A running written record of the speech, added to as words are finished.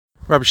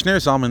Rabbi Shneur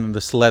Zalman in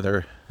this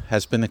letter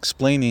has been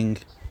explaining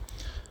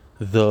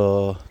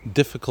the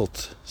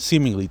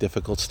seemingly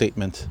difficult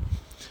statement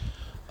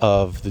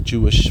of the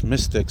Jewish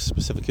mystics,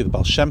 specifically the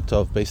Baal Shem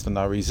Tov, based on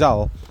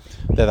Arizal,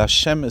 that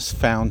Hashem is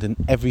found in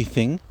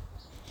everything,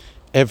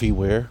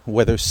 everywhere,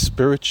 whether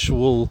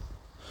spiritual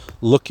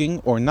looking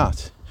or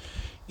not,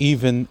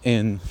 even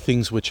in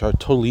things which are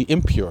totally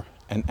impure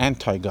and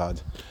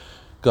anti-God.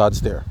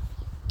 God's there.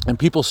 And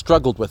people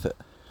struggled with it.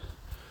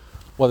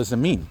 What does it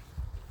mean?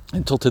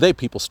 Until today,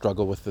 people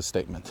struggle with this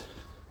statement.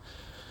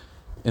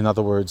 In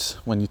other words,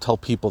 when you tell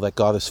people that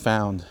God is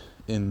found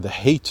in the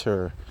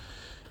hater,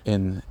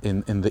 in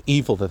the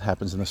evil that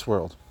happens in this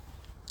world.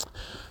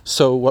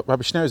 So what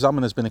Rabbi Shneur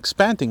Zalman has been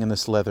expanding in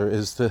this letter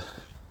is the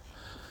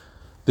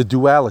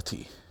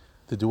duality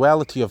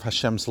of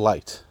Hashem's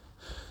light.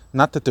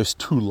 Not that there's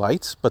two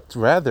lights, but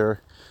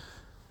rather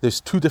there's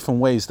two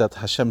different ways that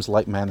Hashem's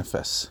light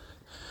manifests.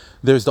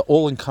 There's the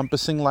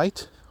all-encompassing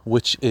light,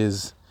 which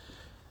is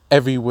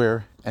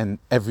everywhere and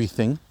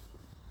everything,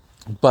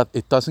 but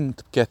it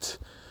doesn't get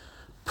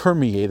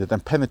permeated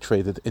and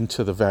penetrated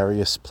into the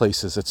various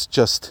places. It's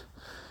just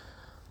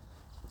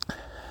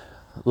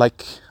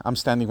like I'm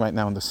standing right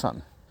now in the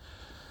sun.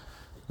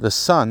 The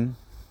sun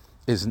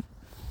is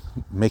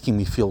making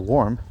me feel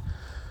warm,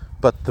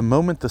 but the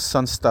moment the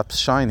sun stops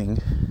shining,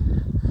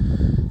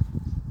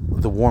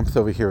 the warmth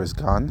over here is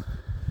gone.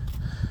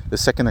 The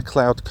second a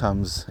cloud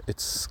comes,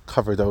 it's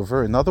covered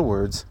over. In other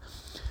words,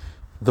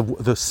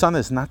 the sun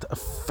is not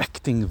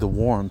affecting the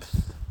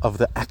warmth of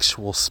the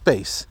actual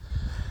space.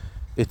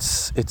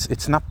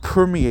 It's not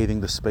permeating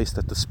the space,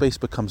 that the space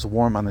becomes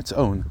warm on its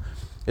own.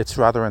 It's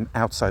rather an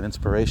outside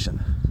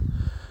inspiration.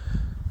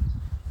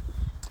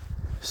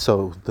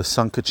 So the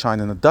sun could shine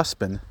in a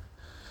dustbin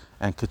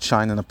and could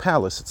shine in a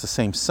palace. It's the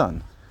same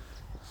sun.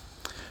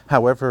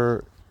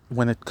 However,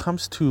 when it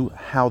comes to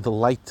how the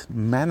light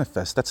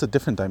manifests, that's a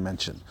different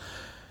dimension.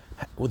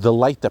 The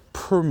light that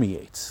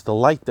permeates, the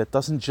light that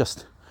doesn't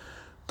just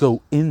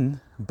go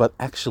in, but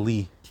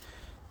actually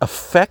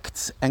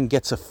affects and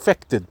gets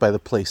affected by the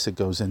place it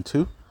goes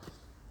into.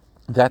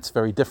 That's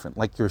very different.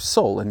 Like your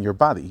soul and your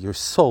body. Your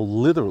soul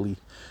literally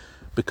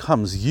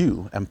becomes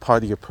you and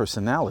part of your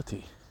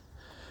personality.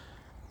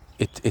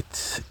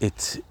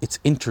 It's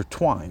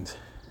intertwined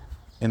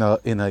in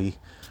a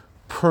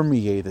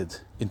permeated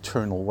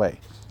internal way.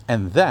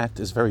 And that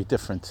is very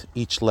different.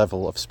 Each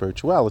level of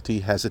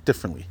spirituality has it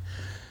differently.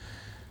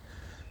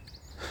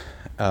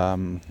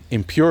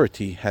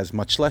 Impurity has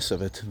much less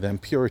of it than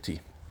purity.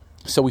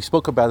 So we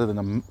spoke about it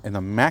in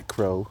a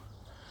macro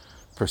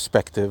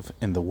perspective,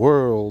 in the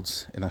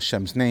worlds, in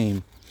Hashem's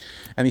name.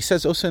 And he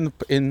says also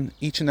in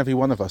each and every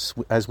one of us,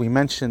 as we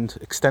mentioned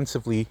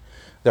extensively,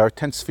 there are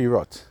 10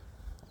 sfirot.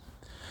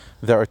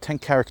 There are 10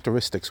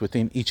 characteristics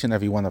within each and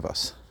every one of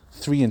us.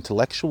 3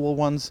 intellectual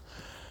ones,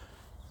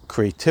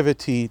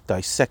 creativity,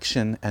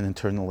 dissection, and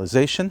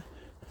internalization,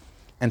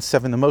 and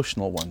 7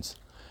 emotional ones,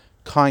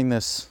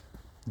 kindness,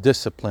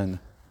 discipline,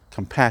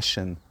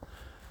 compassion,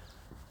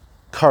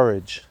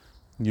 courage,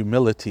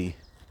 humility,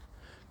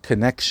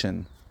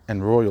 connection,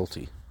 and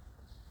royalty.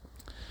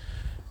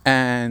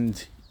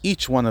 And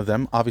each one of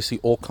them obviously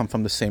all come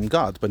from the same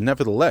God, but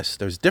nevertheless,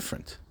 there's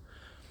different.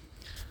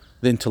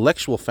 The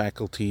intellectual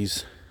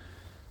faculties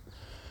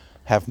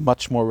have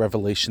much more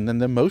revelation than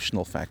the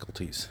emotional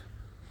faculties.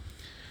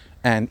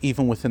 And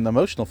even within the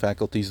emotional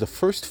faculties, the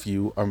first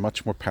few are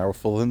much more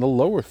powerful than the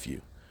lower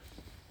few.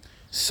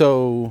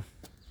 So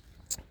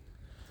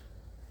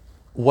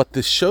what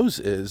this shows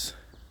is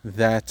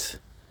that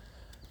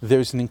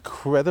there's an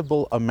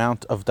incredible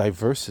amount of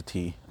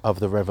diversity of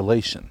the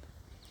revelation.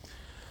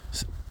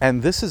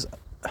 And this is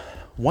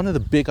one of the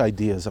big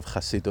ideas of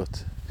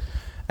Chassidut.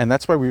 And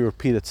that's why we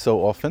repeat it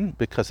so often,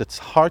 because it's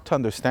hard to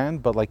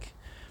understand, but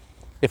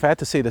if I had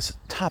to say this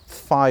top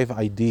 5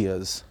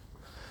 ideas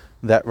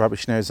that Rabbi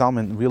Shneur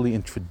Zalman really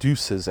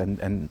introduces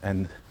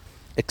and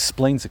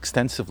explains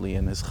extensively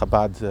in his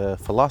Chabad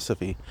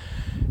philosophy,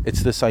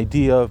 it's this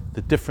idea of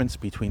the difference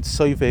between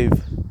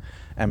Soivev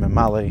and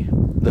Memale,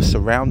 the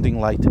surrounding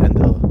light and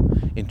the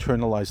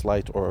internalized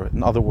light, or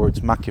in other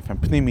words, Makif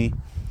and Pnimi,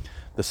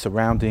 the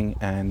surrounding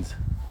and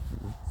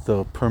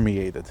the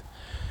permeated.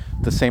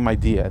 The same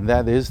idea, and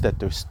that is that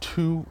there's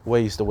 2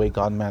 ways the way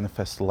God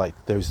manifests the light.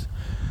 There's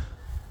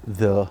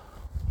the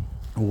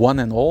one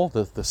and all,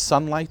 the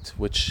sunlight,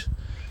 which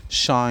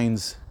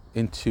shines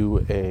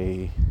into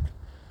a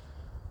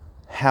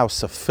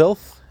house of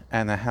filth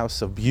and a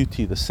house of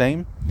beauty the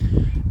same.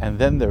 And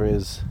then there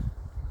is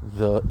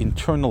the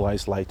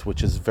internalized light,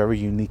 which is very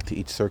unique to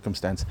each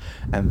circumstance.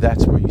 And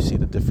that's where you see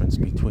the difference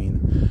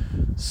between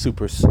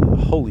super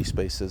holy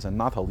spaces and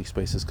not holy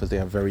spaces, because they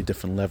have very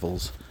different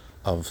levels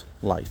of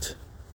light.